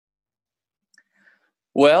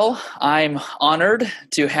Well, I'm honored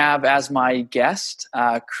to have as my guest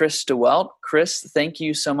Chris DeWelt. Chris, thank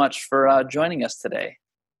you so much for joining us today.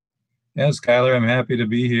 Yes, Kyler, I'm happy to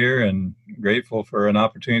be here and grateful for an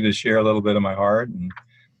opportunity to share a little bit of my heart and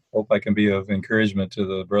hope I can be of encouragement to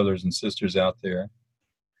the brothers and sisters out there.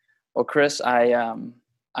 Well, Chris, I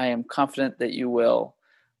am confident that you will.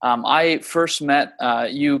 I first met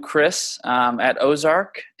you, Chris, at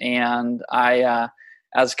Ozark, and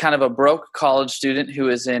as kind of a broke college student who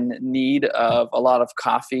is in need of a lot of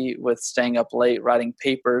coffee with staying up late writing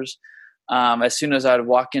papers, as soon as I'd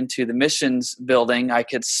walk into the missions building, I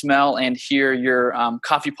could smell and hear your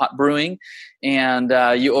coffee pot brewing, and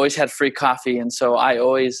you always had free coffee, and so I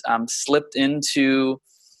always slipped into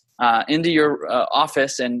your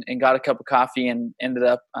office and got a cup of coffee and ended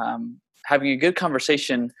up having a good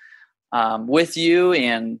conversation with you,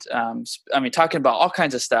 and talking about all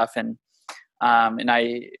kinds of stuff, and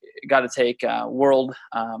I got to take world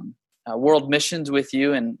missions with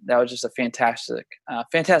you, and that was just a fantastic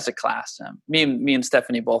class. Me and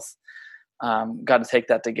Stephanie both got to take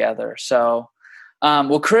that together. So,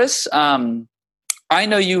 well, Chris, I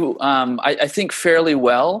know you, I think fairly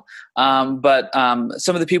well, but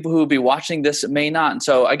some of the people who will be watching this may not. And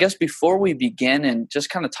so I guess before we begin and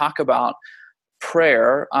just kind of talk about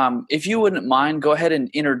prayer, if you wouldn't mind, go ahead and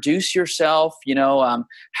introduce yourself,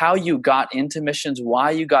 how you got into missions, why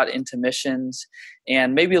you got into missions,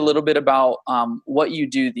 and maybe a little bit about what you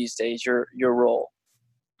do these days, your role.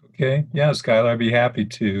 Okay. Yeah, Skylar, I'd be happy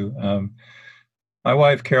to. My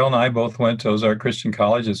wife, Carol, and I both went to Ozark Christian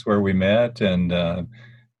College. It's where we met. And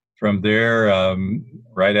from there,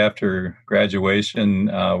 right after graduation,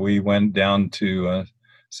 we went down to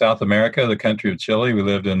South America, the country of Chile. We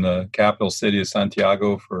lived in the capital city of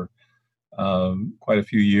Santiago for quite a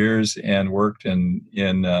few years and worked in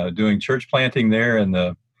doing church planting there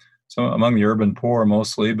among the urban poor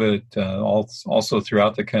mostly, but also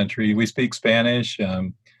throughout the country. We speak Spanish.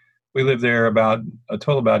 We lived there about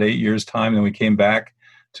 8 years' time. Then we came back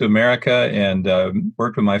to America and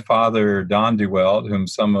worked with my father, Don DeWelt, whom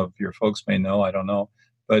some of your folks may know, I don't know,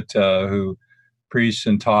 but who preached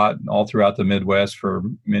and taught all throughout the Midwest for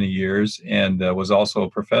many years, and was also a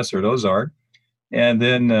professor at Ozark. And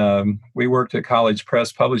then we worked at College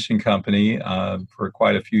Press Publishing Company for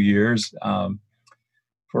quite a few years,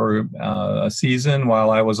 for a season,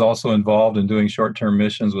 while I was also involved in doing short-term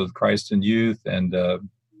missions with Christ and Youth and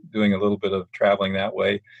doing a little bit of traveling that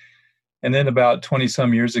way. And then about 20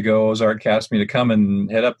 some years ago, Ozark asked me to come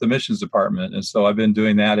and head up the missions department. And so I've been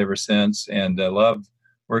doing that ever since, and love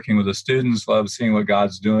working with the students, love seeing what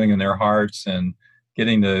God's doing in their hearts, and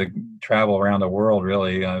getting to travel around the world.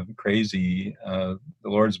 Really crazy. The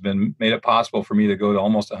Lord's made it possible for me to go to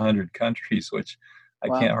almost 100 countries, which I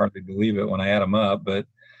Wow. can't hardly believe it when I add them up. But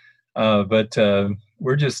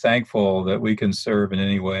we're just thankful that we can serve in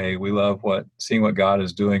any way. We love seeing what God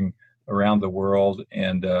is doing around the world.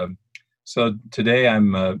 And so today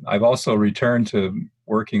I've also returned to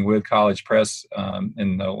working with College Press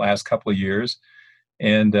in the last couple of years,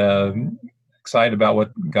 and excited about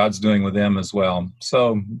what God's doing with them as well.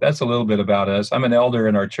 So that's a little bit about us. I'm an elder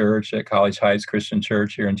in our church at College Heights Christian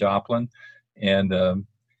Church here in Joplin, and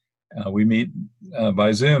we meet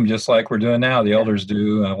by Zoom just like we're doing now. The elders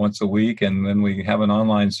do once a week, and then we have an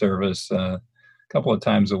online service a couple of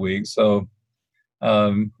times a week. So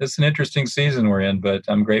it's an interesting season we're in, but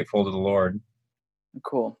I'm grateful to the Lord.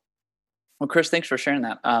 Cool. Well, Chris, thanks for sharing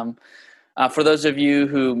that. For those of you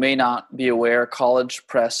who may not be aware, College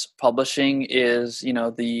Press Publishing is,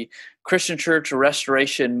 the Christian Church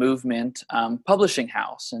Restoration Movement publishing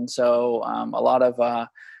house, and so a lot of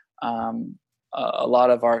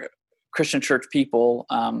our Christian church people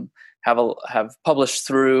have published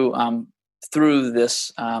through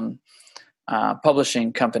this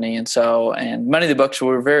publishing company, and many of the books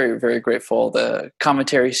we're very, very grateful. The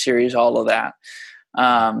commentary series, all of that.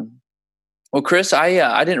 Well, Chris,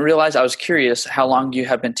 I didn't realize. I was curious how long you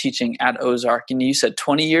have been teaching at Ozark, and you said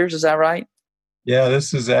 20 years. Is that right? Yeah,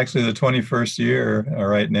 this is actually the 21st year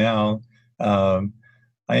right now.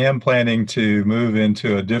 I am planning to move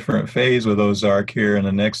into a different phase with Ozark here in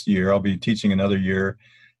the next year. I'll be teaching another year,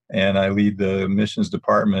 and I lead the missions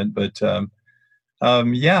department. But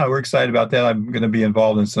yeah, we're excited about that. I'm going to be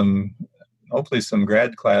involved in hopefully some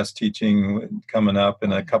grad class teaching coming up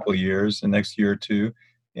in a couple of years, the next year or two,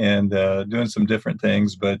 and doing some different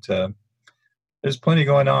things. But there's plenty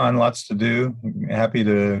going on, lots to do. Happy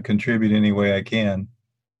to contribute any way I can.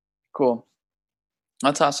 Cool.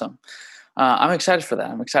 That's awesome. I'm excited for that.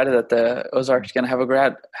 I'm excited that the Ozark is going to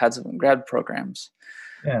have had some grad programs.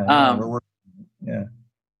 Yeah, we're working. Yeah.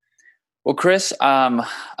 Well, Chris,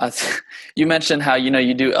 you mentioned how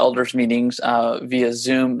you do elders meetings via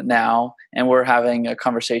Zoom now, and we're having a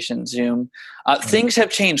conversation Zoom. Things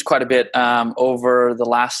have changed quite a bit over the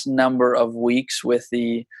last number of weeks with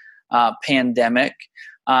the pandemic,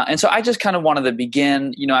 and so I just kind of wanted to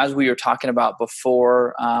begin. As we were talking about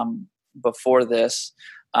before this,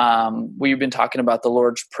 we've been talking about the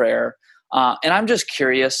Lord's Prayer, and I'm just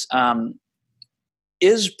curious.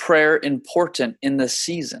 Is prayer important in this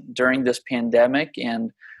season during this pandemic? And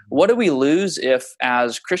what do we lose if,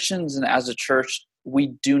 as Christians and as a church, we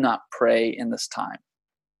do not pray in this time?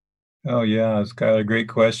 Oh, yeah, it's got a great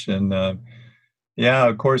question. Yeah,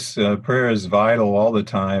 of course, prayer is vital all the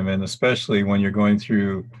time, and especially when you're going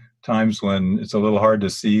through times when it's a little hard to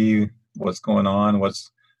see what's going on.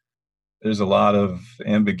 There's a lot of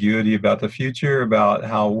ambiguity about the future,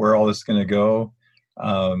 about where all this is going to go.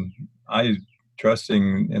 I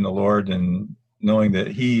trusting in the Lord and knowing that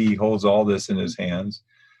He holds all this in His hands.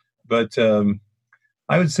 But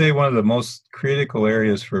I would say one of the most critical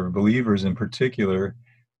areas for believers in particular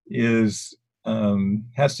has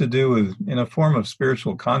to do with in a form of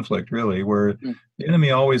spiritual conflict, really, where the enemy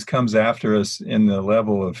always comes after us in the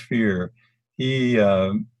level of fear. He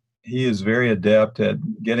is very adept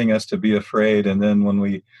at getting us to be afraid, and then when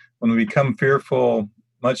we become fearful,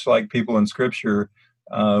 much like people in Scripture,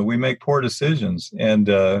 we make poor decisions. And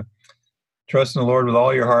trust in the Lord with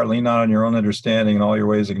all your heart, lean not on your own understanding, in all your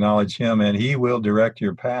ways acknowledge Him, and He will direct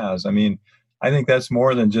your paths. I mean, I think that's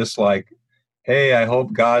more than just like, hey, I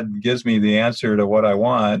hope God gives me the answer to what I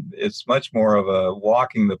want. It's much more of a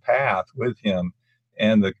walking the path with Him.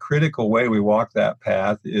 And the critical way we walk that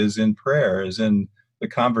path is in prayer, is in the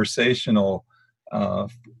conversational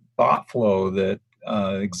thought flow that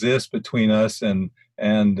exists between us and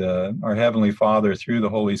our Heavenly Father through the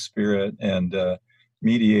Holy Spirit, and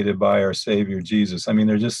mediated by our Savior Jesus. I mean,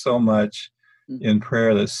 there's just so much in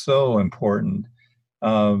prayer that's so important.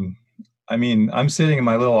 I mean, I'm sitting in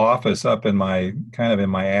my little office up in my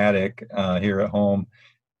attic here at home,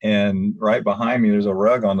 and right behind me there's a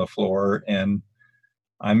rug on the floor, and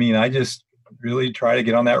I mean, I just really try to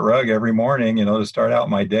get on that rug every morning, to start out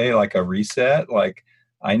my day like a reset. Like,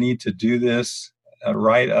 I need to do this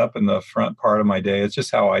right up in the front part of my day. It's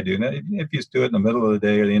just how I do it. If you do it in the middle of the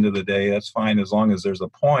day or the end of the day, that's fine, as long as there's a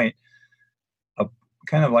point,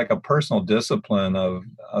 kind of like a personal discipline of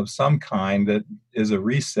some kind that is a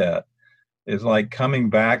reset. It's like coming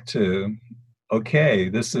back to, okay,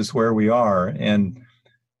 this is where we are. And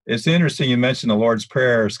it's interesting you mentioned the Lord's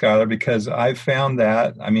Prayer, Skylar, because I've found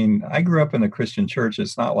that, I mean, I grew up in a Christian church.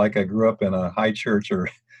 It's not like I grew up in a high church or,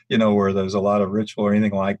 where there's a lot of ritual or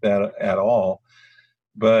anything like that at all.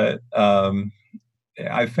 But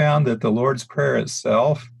I found that the Lord's Prayer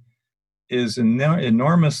itself is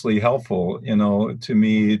enormously helpful, to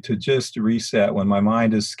me, to just reset when my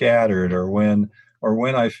mind is scattered, or when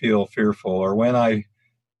I feel fearful, or when I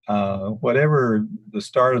whatever the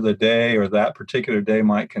start of the day or that particular day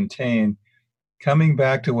might contain, coming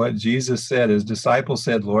back to what Jesus said. His disciples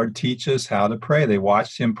said, Lord, teach us how to pray. They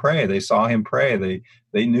watched Him pray. They saw Him pray.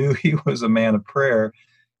 They knew He was a man of prayer.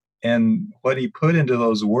 And what He put into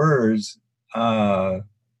those words,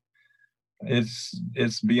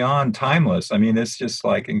 it's beyond timeless. I mean, it's just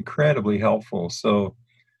like incredibly helpful. So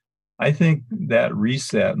I think that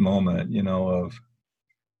reset moment, of,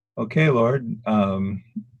 okay, Lord,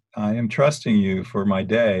 I am trusting You for my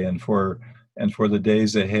day and for the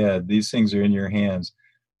days ahead. These things are in Your hands.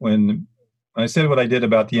 When I said what I did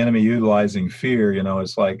about the enemy utilizing fear,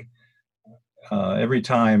 it's like every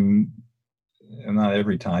time, not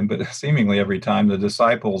every time, but seemingly every time, the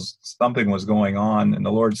disciples, something was going on and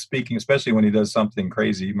the Lord's speaking, especially when He does something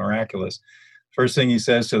crazy, miraculous. First thing He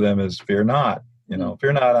says to them is, fear not,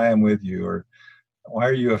 fear not, I am with you, or why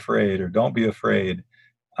are you afraid, or don't be afraid,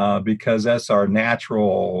 because that's our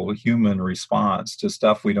natural human response to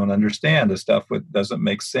stuff we don't understand, to stuff that doesn't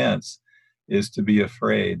make sense, is to be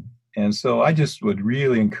afraid. And so I just would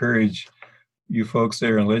really encourage you folks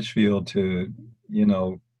there in Litchfield to,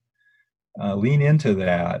 lean into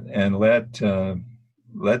that and let the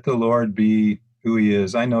Lord be who He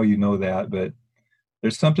is. I know you know that, but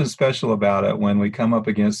there's something special about it when we come up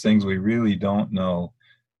against things we really don't know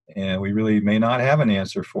and we really may not have an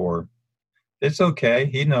answer for. It's okay.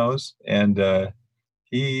 He knows, and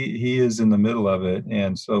he is in the middle of it,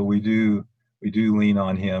 and so we do lean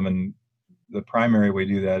on Him, and the primary way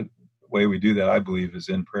we do that, I believe, is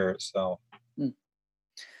in prayer itself.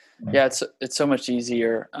 Yeah, it's so much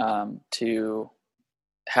easier to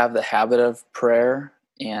have the habit of prayer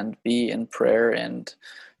and be in prayer and,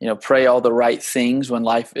 pray all the right things when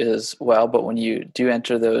life is well. But when you do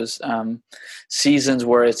enter those seasons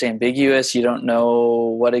where it's ambiguous, you don't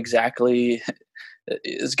know what exactly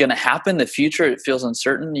is going to happen. The future, it feels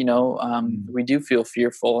uncertain. We do feel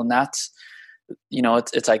fearful, and that's,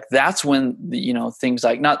 it's like that's when things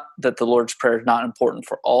like, not that the Lord's Prayer is not important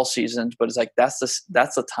for all seasons, but it's like that's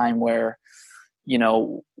the time where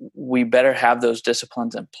we better have those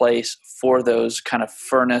disciplines in place for those kind of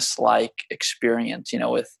furnace-like experience,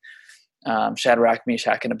 with Shadrach,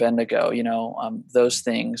 Meshach, and Abednego, those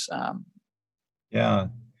things. Yeah.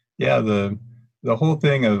 The whole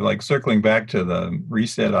thing of like circling back to the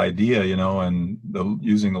reset idea, and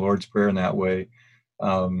using the Lord's Prayer in that way.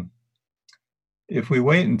 If we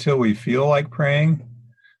wait until we feel like praying,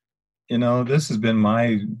 this has been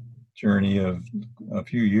my journey of a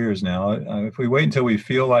few years now. If we wait until we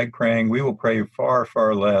feel like praying, we will pray far,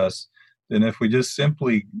 far less than if we just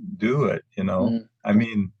simply do it. I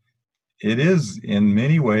mean, it is, in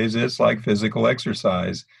many ways, it's like physical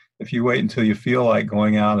exercise. If you wait until you feel like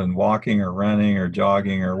going out and walking or running or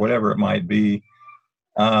jogging or whatever it might be,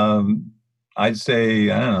 I'd say,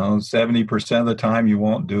 70% of the time you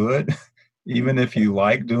won't do it, even if you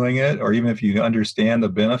like doing it, or even if you understand the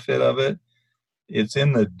benefit of it. It's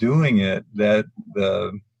in the doing it that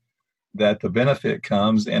the benefit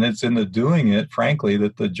comes, and it's in the doing it, frankly,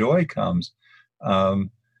 that the joy comes.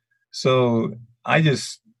 So I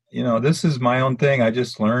just, this is my own thing. I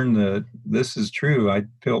just learned that this is true. I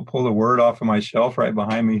pull the Word off of my shelf right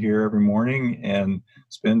behind me here every morning and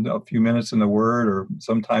spend a few minutes in the Word, or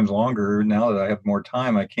sometimes longer. Now that I have more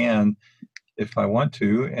time, I can, if I want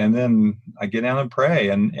to, and then I get down and pray.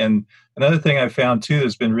 And another thing I found too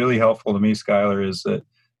that's been really helpful to me, Skylar, is that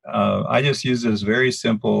I just use this very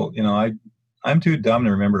simple. I'm too dumb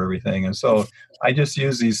to remember everything, and so I just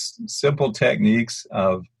use these simple techniques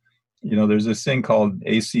of, there's this thing called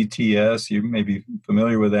ACTS. You may be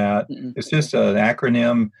familiar with that. Mm-hmm. It's just an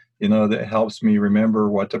acronym, that helps me remember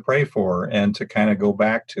what to pray for and to kind of go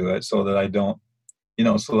back to it, so that I don't,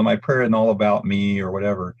 so that my prayer isn't all about me or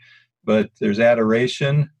whatever. But there's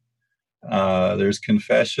adoration, there's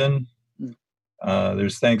confession,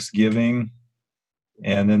 there's thanksgiving,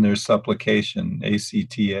 and then there's supplication,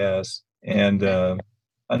 ACTS. And a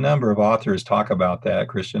number of authors talk about that,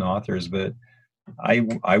 Christian authors, but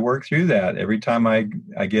I work through that. Every time I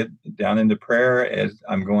get down into prayer, as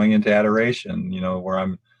I'm going into adoration, where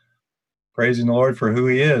I'm praising the Lord for who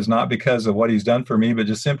he is, not because of what he's done for me, but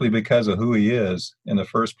just simply because of who he is in the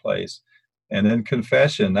first place. And then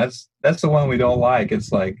confession, that's the one we don't like.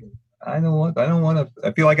 It's like, I don't want to,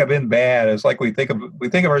 I feel like I've been bad. It's like we think of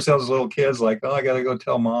ourselves as little kids, like, oh, I got to go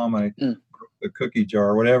tell mom I broke the cookie jar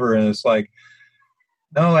or whatever. And it's like,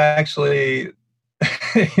 no, actually,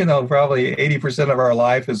 probably 80% of our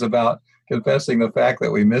life is about confessing the fact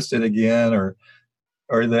that we missed it again,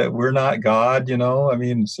 or that we're not God, I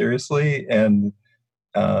mean, seriously. And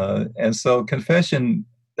so confession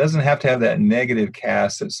doesn't have to have that negative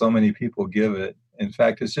cast that so many people give it. In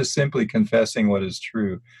fact, it's just simply confessing what is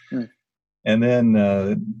true. And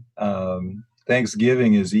then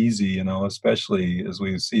Thanksgiving is easy, especially as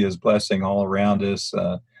we see his blessing all around us.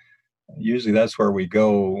 Usually that's where we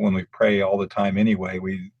go when we pray all the time anyway.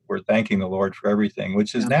 We're thanking the Lord for everything,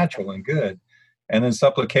 which is natural and good. And then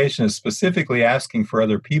supplication is specifically asking for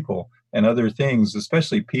other people and other things,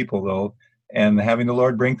 especially people, though, and having the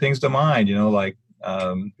Lord bring things to mind, like,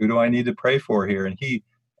 who do I need to pray for here? And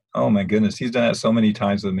oh my goodness, he's done that so many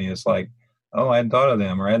times with me. It's like, oh, I hadn't thought of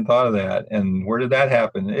them, or I hadn't thought of that. And where did that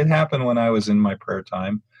happen? It happened when I was in my prayer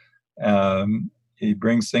time. He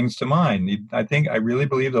brings things to mind. I really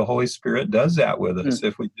believe the Holy Spirit does that with us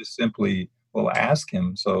if we just simply will ask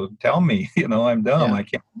him. So tell me, I'm dumb. I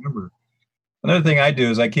can't remember. Another thing I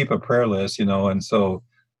do is I keep a prayer list, and so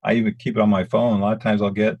I even keep it on my phone. A lot of times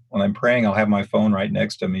when I'm praying, I'll have my phone right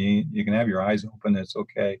next to me. You can have your eyes open. It's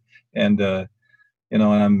okay. And, and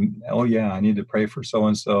I need to pray for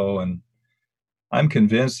so-and-so. And I'm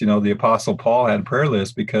convinced, the Apostle Paul had a prayer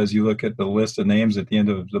list, because you look at the list of names at the end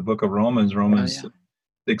of the book of Romans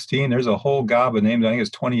 16, there's a whole gob of names. I think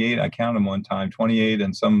it's 28. I counted them one time, 28,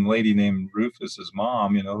 and some lady named Rufus's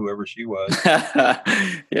mom, whoever she was.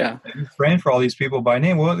 Yeah. And he's praying for all these people by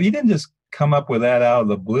name. Well, he didn't just come up with that out of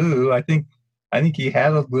the blue. I think he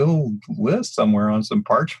had a little list somewhere on some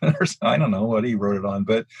parchment or something. I don't know what he wrote it on,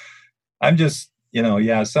 but I'm just,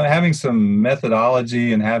 so having some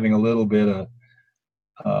methodology and having a little bit of,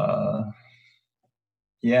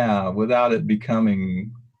 without it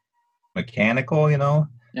becoming mechanical,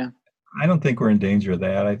 Yeah. I don't think we're in danger of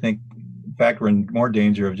that. I think, in fact, we're in more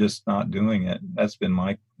danger of just not doing it. That's been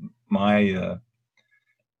my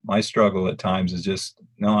my struggle at times is just,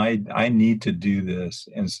 no, I need to do this,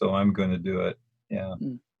 and so I'm going to do it. Yeah.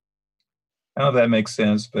 Mm. I don't know if that makes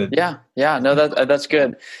sense, but Yeah. No, that's good.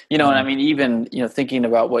 And yeah. I mean, even thinking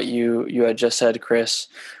about what you had just said, Chris,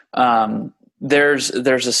 there's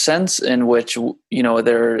a sense in which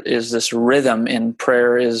there is this rhythm in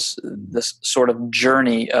prayer, is this sort of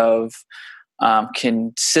journey of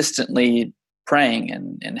consistently praying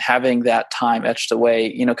and having that time etched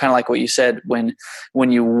away. Kind of like what you said, when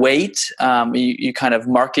you wait, you kind of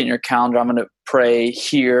mark it in your calendar. I'm going to pray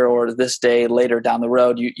here or this day later down the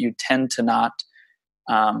road. You tend to not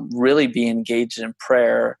really be engaged in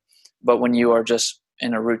prayer. But when you are just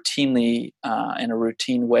in a routine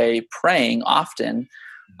way praying often,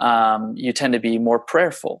 you tend to be more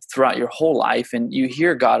prayerful throughout your whole life, and you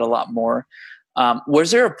hear God a lot more.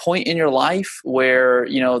 Was there a point in your life where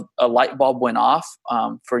a light bulb went off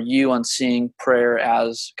for you on seeing prayer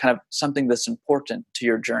as kind of something that's important to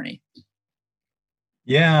your journey?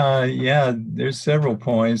 Yeah. There's several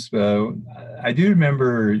points. I do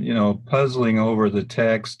remember, puzzling over the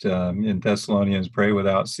text in Thessalonians, pray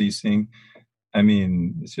without ceasing. I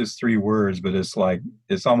mean, it's just 3 words, but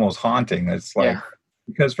it's almost haunting. It's like, Yeah.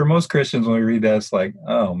 because for most Christians, when we read that, it's like,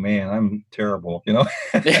 oh man, I'm terrible.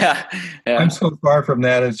 Yeah. I'm so far from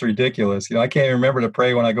that. It's ridiculous. I can't even remember to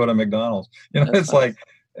pray when I go to McDonald's. It's like,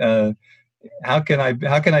 uh, how can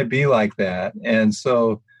I be like that? And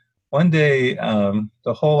so one day,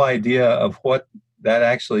 the whole idea of what that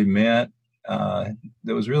actually meant, that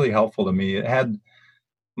was really helpful to me. It had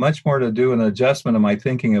much more to do with an adjustment of my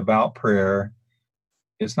thinking about prayer.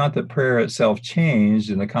 It's not that prayer itself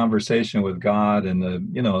changed in the conversation with God and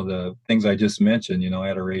the things I just mentioned,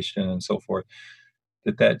 adoration and so forth,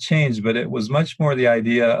 that changed, but it was much more the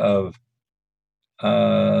idea of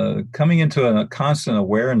coming into a constant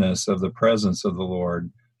awareness of the presence of the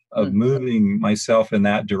Lord, of moving myself in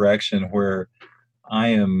that direction where I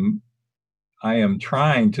am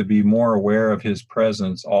trying to be more aware of his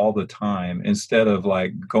presence all the time, instead of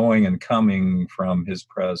like going and coming from his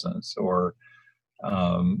presence. Or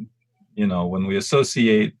when we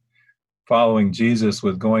associate following Jesus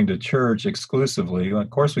with going to church exclusively, of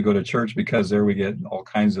course we go to church because there we get all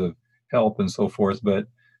kinds of help and so forth, but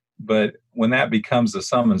when that becomes the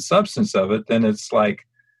sum and substance of it, then it's like,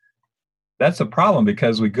 that's a problem,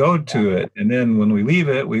 because we go to it, and then when we leave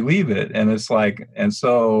it, and it's like, and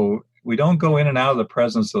so we don't go in and out of the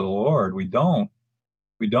presence of the Lord. We don't.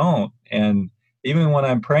 And even when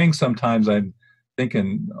I'm praying, sometimes I'm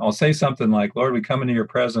thinking, I'll say something like, Lord, we come into your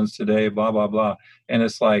presence today, blah, blah, blah. And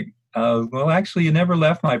it's like, well, actually, you never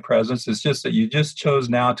left my presence. It's just that you just chose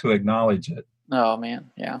now to acknowledge it. Oh, man.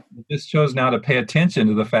 Yeah. You just chose now to pay attention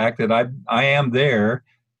to the fact that I am there.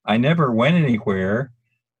 I never went anywhere.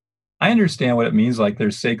 I understand what it means. Like,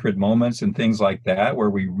 there's sacred moments and things like that where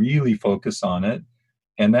we really focus on it.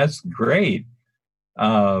 And that's great.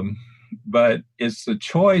 But it's the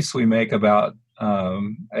choice we make about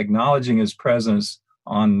acknowledging his presence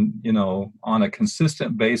on a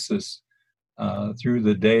consistent basis through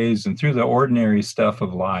the days and through the ordinary stuff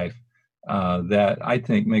of life that I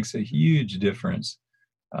think makes a huge difference.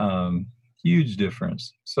 Huge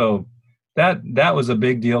difference. So that was a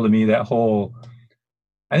big deal to me. That whole,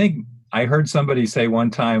 I think I heard somebody say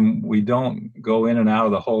one time, we don't go in and out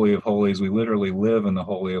of the Holy of Holies. We literally live in the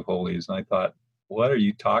Holy of Holies. And I thought, what are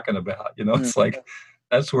you talking about? It's like,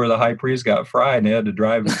 that's where the high priest got fried and he had to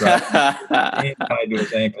drive tied to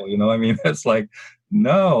his ankle. I mean, it's like,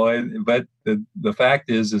 no, but the fact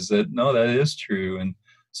is that, no, that is true. And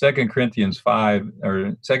 2 Corinthians 5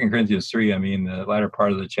 or 2 Corinthians 3, I mean, the latter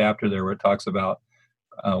part of the chapter there where it talks about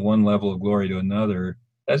one level of glory to another,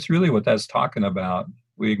 that's really what that's talking about.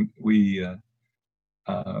 We're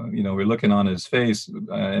looking on his face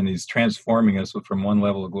and he's transforming us from one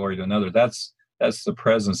level of glory to another. That's the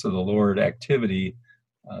presence of the Lord activity,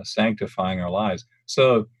 sanctifying our lives.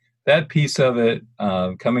 So that piece of it,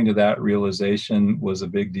 coming to that realization, was a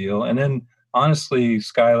big deal. And then honestly,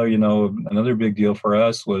 Skylar, another big deal for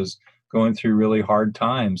us was going through really hard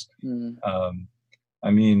times.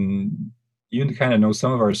 I mean, you kind of know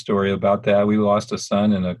some of our story about that. We lost a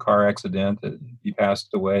son in a car accident. He passed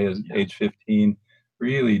away at age 15.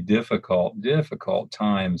 Really difficult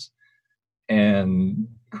times. And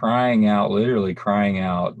literally crying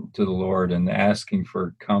out to the Lord and asking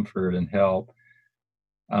for comfort and help.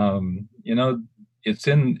 It's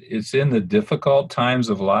in the difficult times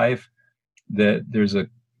of life that there's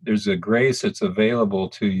a grace that's available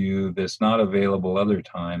to you that's not available other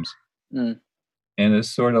times. And it's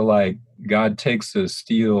sort of like God takes a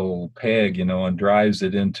steel peg, and drives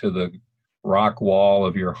it into the rock wall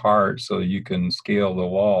of your heart so you can scale the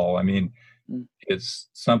wall. I mean, it's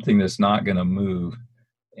something that's not going to move.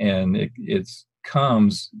 And it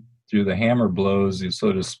comes through the hammer blows,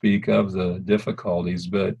 so to speak, of the difficulties.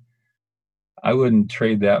 But I wouldn't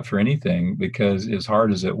trade that for anything, because as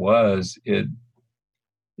hard as it was, it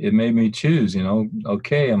made me choose,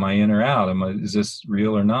 okay, am I in or out? Is this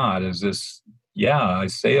real or not? Is this, yeah, I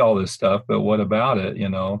say all this stuff, but what about it,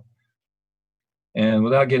 And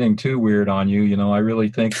without getting too weird on you, I really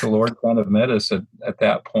think the Lord kind of met us at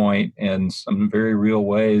that point in some very real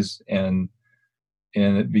ways. And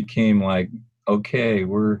it became like, okay,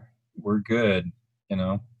 we're good,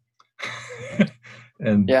 And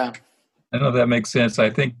Yeah. I don't know if that makes sense. I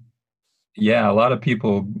think, yeah, a lot of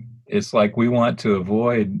people, it's like we want to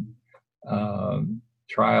avoid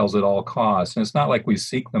trials at all costs. And it's not like we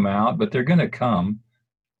seek them out, but they're going to come.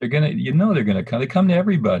 They're going to, they're going to come. They come to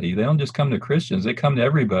everybody. They don't just come to Christians. They come to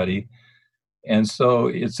everybody. And so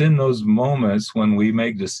it's in those moments when we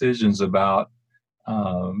make decisions about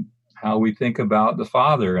how we think about the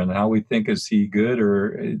Father and how we think, is he good,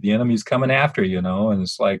 or the enemy's coming after you, and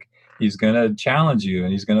it's like he's going to challenge you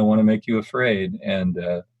and he's going to want to make you afraid. And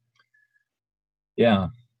yeah,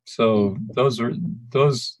 so those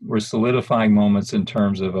were solidifying moments in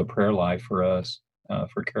terms of a prayer life for us,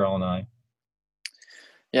 for Carol and I.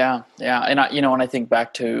 Yeah. And when I think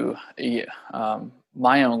back to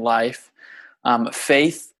my own life,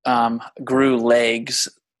 faith grew legs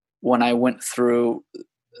when I went through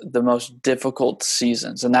the most difficult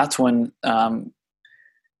seasons. And that's when, I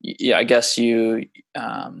guess you,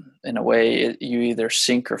 in a way, you either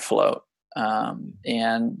sink or float.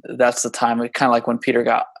 And that's the time, kind of like when Peter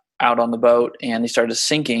got out on the boat and he started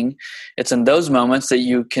sinking. It's in those moments that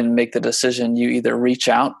you can make the decision. You either reach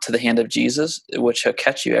out to the hand of Jesus, which he'll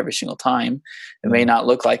catch you every single time. It may not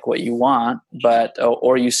look like what you want, but,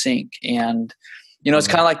 or you sink. And, it's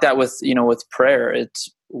kind of like that with, with prayer.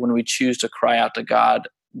 It's when we choose to cry out to God,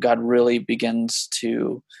 God really begins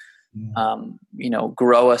to,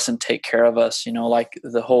 grow us and take care of us, like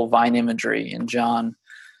the whole vine imagery in John.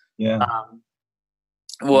 Yeah.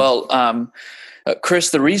 Chris,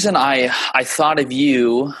 the reason I thought of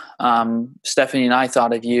you, Stephanie and I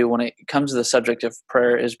thought of you when it comes to the subject of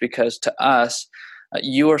prayer is because to us,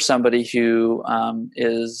 you are somebody who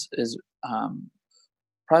is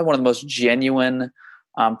probably one of the most genuine,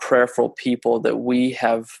 prayerful people that we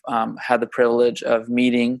have had the privilege of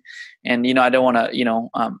meeting. And I don't want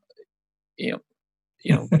to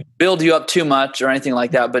build you up too much or anything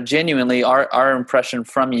like that, but genuinely, our impression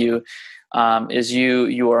from you is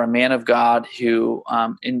you are a man of God who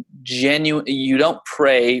you don't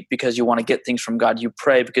pray because you want to get things from God. You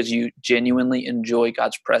pray because you genuinely enjoy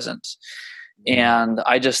God's presence. And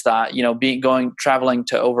I just thought, traveling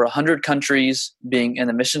to over 100 countries, being in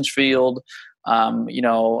the missions field,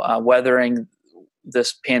 weathering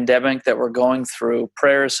this pandemic that we're going through,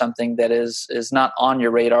 prayer is something that is not on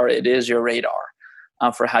your radar. It is your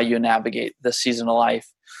radar for how you navigate this season of life.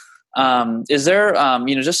 Is there,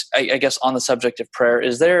 just, I guess on the subject of prayer,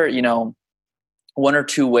 is there, one or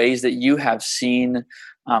two ways that you have seen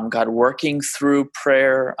God working through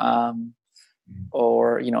prayer,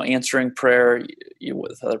 or, answering prayer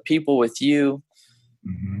with other people, with you?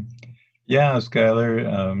 Mm-hmm. Yeah,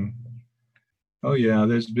 Skylar. Oh yeah,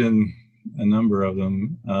 there's been a number of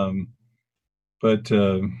them. But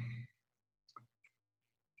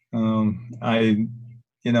I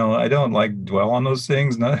don't like dwell on those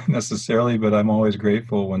things, not necessarily, but I'm always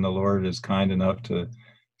grateful when the Lord is kind enough to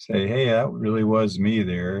say, hey, that really was me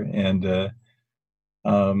there. And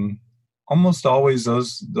almost always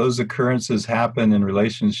those occurrences happen in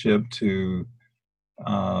relationship to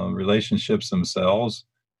relationships themselves,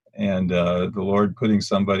 and the Lord putting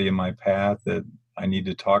somebody in my path that I need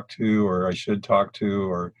to talk to, or I should talk to,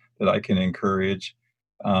 or that I can encourage.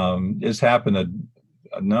 It's happened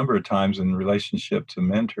a number of times in relationship to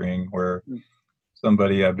mentoring, where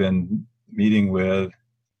somebody I've been meeting with,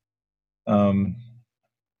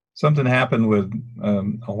 something happened with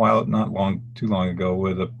a while, too long ago,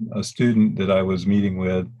 with a student that I was meeting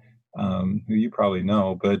with, who you probably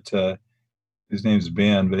know, but his name's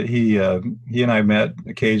Ben. But he and I met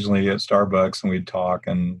occasionally at Starbucks, and we'd talk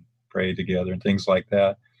and pray together and things like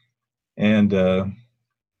that. And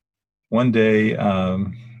one day,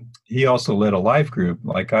 he also led a life group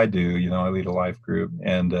like I do. I lead a life group.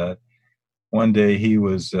 And one day he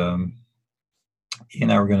and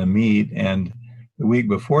I were going to meet. And the week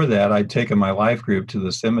before that, I'd taken my life group to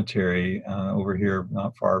the cemetery over here,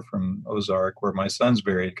 not far from Ozark, where my son's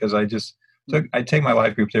buried. Because I take my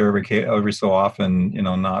life group there every so often,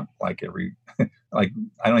 not like every, like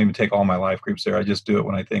I don't even take all my life groups there. I just do it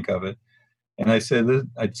when I think of it. And I'd say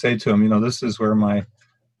to him, this is where my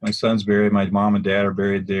my son's buried, my mom and dad are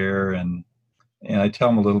buried there, and I tell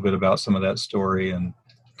them a little bit about some of that story and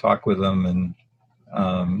talk with them,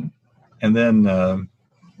 and then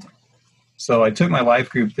so I took my life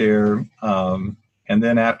group there, and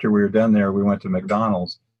then after we were done there, we went to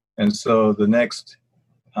McDonald's, and so the next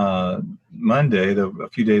Monday, a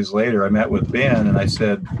few days later, I met with Ben, and I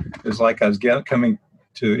said it was like I was coming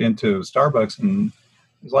into Starbucks, and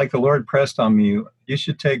it was like the Lord pressed on me, you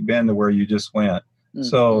should take Ben to where you just went. Mm-hmm.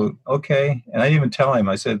 So, okay. And I didn't even tell him.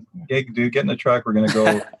 I said, hey, dude, get in the truck. We're going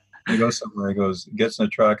to go somewhere. He goes, gets in the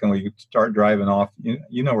truck, and we start driving off.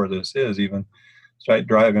 You know where this is even. Start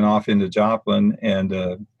driving off into Joplin.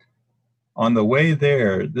 And on the way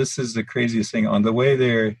there, this is the craziest thing. On the way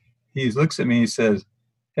there, he looks at me, he says,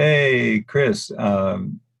 hey, Chris,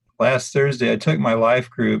 last Thursday, I took my life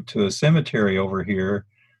group to a cemetery over here,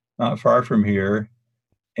 not far from here.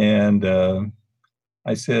 And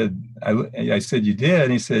I said, you did?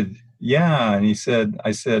 And he said, yeah. And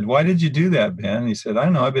I said, why did you do that, Ben? And he said, I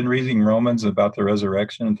don't know. I've been reading Romans about the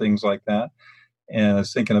resurrection and things like that. And I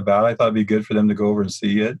was thinking about it. I thought it'd be good for them to go over and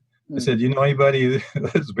see it. I said, you know anybody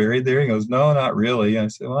that's buried there? He goes, no, not really. And I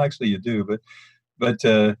said, well, actually you do. But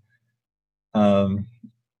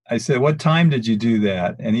I said, what time did you do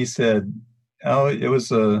that? And he said, oh, it was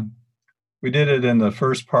we did it in the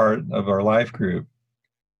first part of our life group.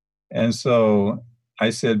 And so I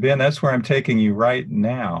said, Ben, that's where I'm taking you right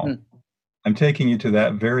now. I'm taking you to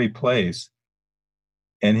that very place.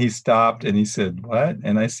 And he stopped and he said, what?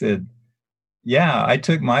 And I said, yeah, I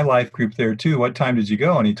took my life group there too. What time did you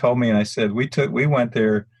go? And he told me, and I said, we went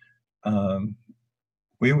there.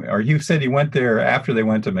 He said he went there after they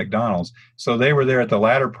went to McDonald's. So they were there at the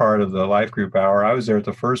latter part of the life group hour. I was there at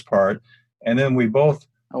the first part. And then we both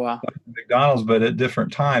went to McDonald's, but at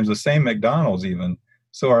different times, the same McDonald's even.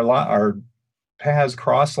 So our paths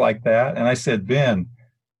crossed like that. And I said, Ben,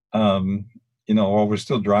 while we're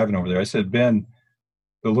still driving over there, I said, Ben,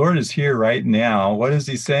 the Lord is here right now. What is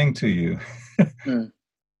he saying to you? I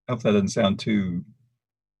hope that doesn't sound too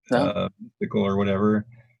mystical or whatever.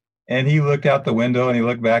 And he looked out the window and he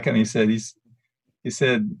looked back and he said,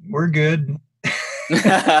 we're good.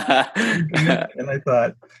 We're good. And I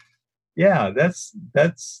thought, yeah, that's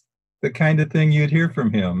the kind of thing you'd hear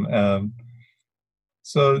from him.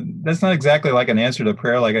 So that's not exactly like an answer to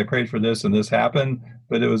prayer, like I prayed for this and this happened,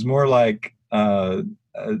 but it was more like the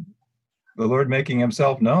Lord making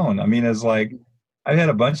himself known. I mean, it's like I've had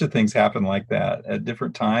a bunch of things happen like that at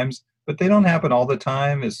different times, but they don't happen all the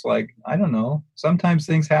time. It's like, I don't know. Sometimes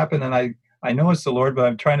things happen and I know it's the Lord, but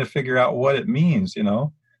I'm trying to figure out what it means,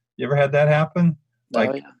 You ever had that happen?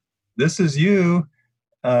 Like, This is you.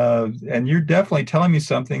 And you're definitely telling me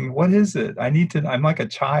something. What is it? I'm like a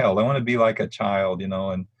child. I want to be like a child,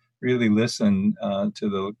 and really listen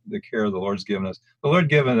to the care the Lord's given us. The Lord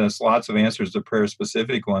given us lots of answers to prayer,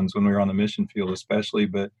 specific ones when we were on the mission field, especially,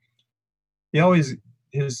 but he always,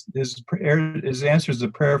 his answers to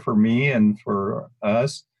prayer for me and for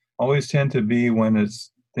us always tend to be when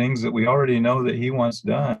it's things that we already know that he wants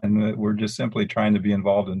done and that we're just simply trying to be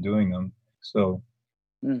involved in doing them. So,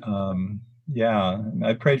 yeah,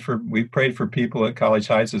 we prayed for people at College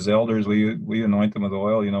Heights as elders. We anoint them with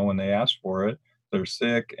oil, when they ask for it. They're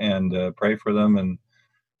sick, and pray for them.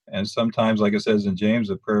 And sometimes, like it says in James,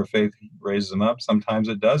 the prayer of faith raises them up. Sometimes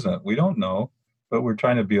it doesn't. We don't know, but we're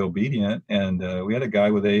trying to be obedient. And we had a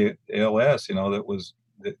guy with ALS,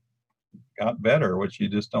 that got better, which you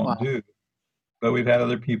just don't do. But we've had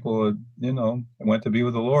other people, went to be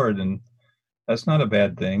with the Lord, and that's not a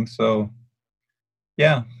bad thing. So,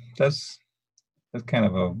 yeah, that's kind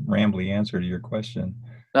of a rambly answer to your question.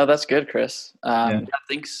 No, that's good, Chris.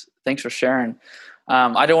 Thanks for sharing.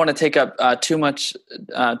 I don't want to take up too much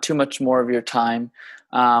more of your time,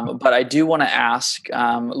 but I do want to ask.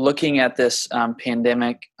 Looking at this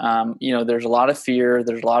pandemic, there's a lot of fear,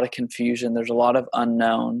 there's a lot of confusion, there's a lot of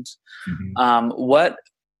unknowns. Mm-hmm.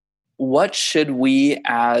 What should we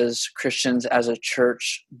as Christians, as a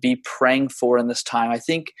church, be praying for in this time? I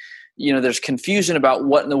think, there's confusion about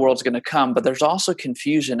what in the world's going to come, but there's also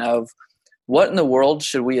confusion of what in the world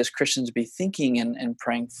should we as Christians be thinking and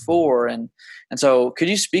praying for? And so could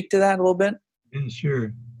you speak to that a little bit? Yeah,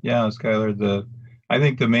 sure. Yeah, Skylar, I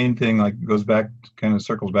think the main thing kind of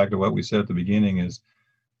circles back to what we said at the beginning is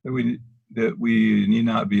that we need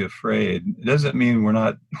not be afraid. It doesn't mean we're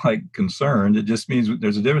not concerned. It just means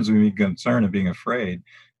there's a difference between being concerned and being afraid.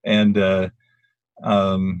 And the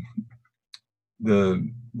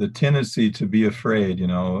tendency to be afraid,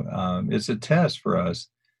 it's a test for us.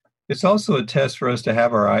 It's also a test for us to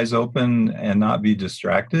have our eyes open and not be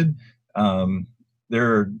distracted.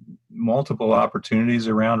 There are multiple opportunities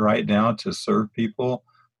around right now to serve people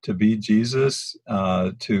to be Jesus,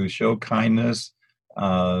 to show kindness,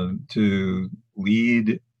 to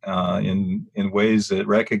lead in ways that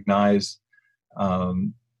recognize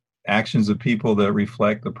actions of people that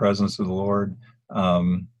reflect the presence of the Lord.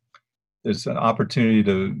 It's an opportunity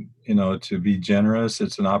to be generous.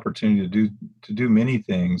 It's an opportunity to do many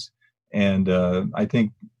things, and I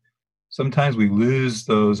think sometimes we lose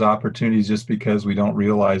those opportunities just because we don't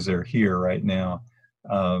realize they're here right now.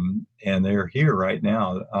 And they're here right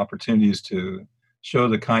now. The opportunities to show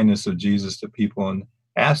the kindness of Jesus to people and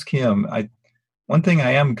ask Him. One thing I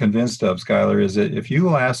am convinced of, Skylar, is that if you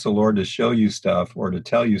will ask the Lord to show you stuff or to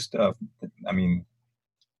tell you stuff, I mean,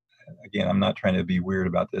 again, I'm not trying to be weird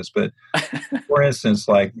about this, but for instance,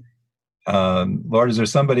 like, Lord, is there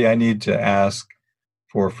somebody I need to ask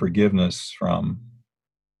for forgiveness from?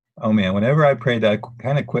 Oh man, whenever I prayed that, I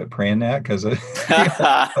kind of quit praying that because it's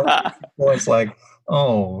like,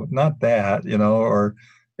 oh, not that, or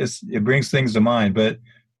it brings things to mind. But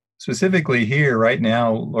specifically here, right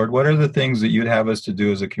now, Lord, what are the things that you'd have us to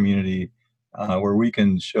do as a community where we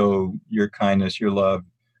can show your kindness, your love,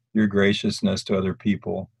 your graciousness to other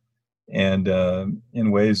people, and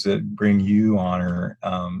in ways that bring you honor?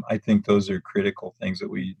 I think those are critical things that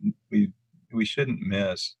we shouldn't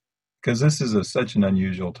miss, because this is such an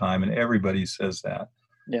unusual time, and everybody says that.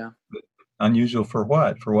 Yeah. But unusual for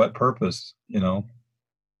what? For what purpose?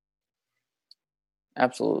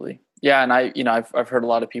 Absolutely. Yeah, and I've heard a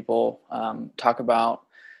lot of people talk about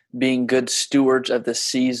being good stewards of the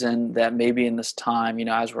season, that maybe in this time,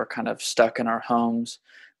 as we're kind of stuck in our homes,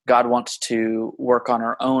 God wants to work on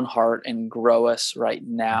our own heart and grow us right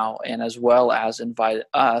now, and as well as invite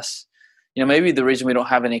us. Maybe the reason we don't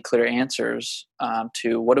have any clear answers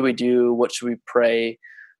to what do we do, what should we pray,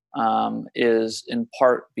 is in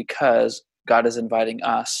part because God is inviting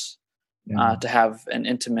us to have an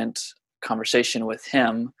intimate conversation with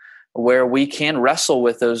Him, where we can wrestle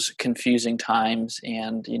with those confusing times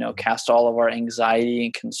and, cast all of our anxiety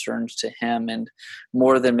and concerns to Him. And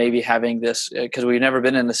more than maybe having this, because we've never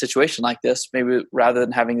been in a situation like this, maybe rather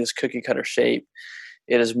than having this cookie cutter shape,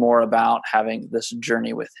 it is more about having this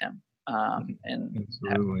journey with Him.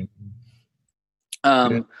 Absolutely.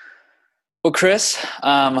 Well, Chris,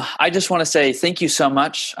 I just want to say thank you so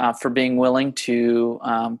much for being willing to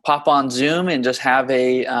pop on Zoom and just have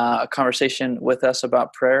a conversation with us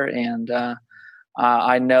about prayer. And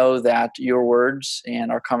I know that your words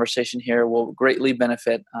and our conversation here will greatly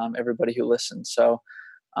benefit everybody who listens. So,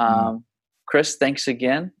 Chris, thanks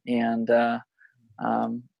again, and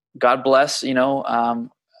God bless your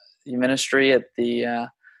ministry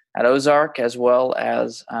at Ozark, as well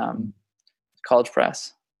as College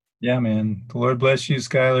Press. Yeah, man. The Lord bless you,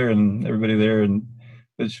 Skylar, and everybody there in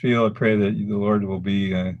Litchfield. I pray that the Lord will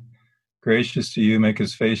be gracious to you, make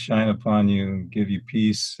His face shine upon you, and give you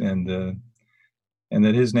peace, and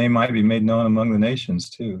that His name might be made known among the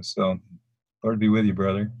nations too. So, Lord be with you,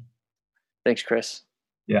 brother. Thanks, Chris.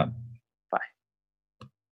 Yeah.